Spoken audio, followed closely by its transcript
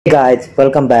Hey guys,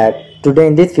 welcome back. Today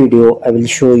in this video I will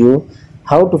show you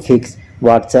how to fix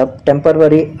WhatsApp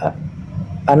temporary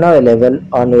unavailable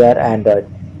on your Android.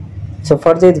 So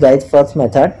for this guys, first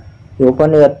method, you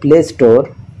open your Play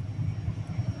Store,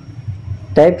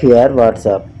 type here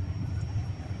WhatsApp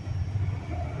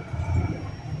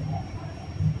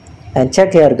and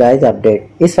check here guys update.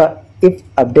 If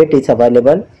update is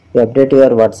available, you update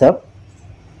your WhatsApp.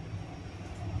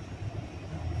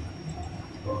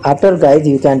 After guys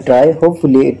you can try,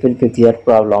 hopefully it will fix your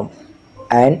problem.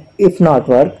 And if not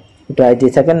work, try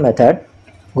the second method.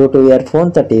 Go to your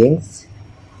phone settings,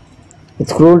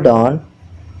 scroll down,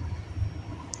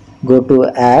 go to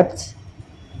apps,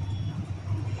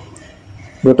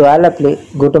 go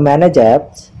to manage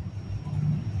apps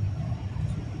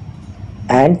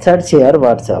and search here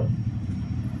WhatsApp.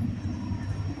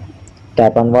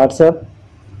 Tap on WhatsApp,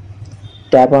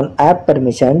 tap on app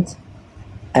permissions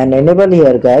and enable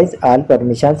here guys all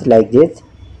permissions like this.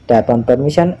 Tap on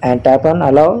permission and tap on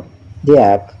allow the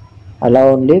app, allow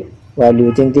only while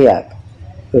using the app.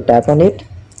 You tap on it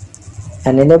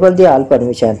and enable the all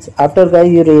permissions. After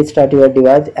guys you restart your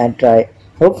device and try.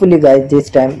 Hopefully guys this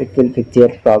time it will fix your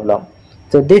problem.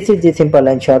 So this is the simple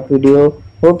and short video.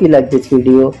 Hope you like this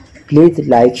video. Please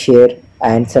like, share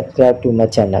and subscribe to my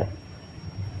channel.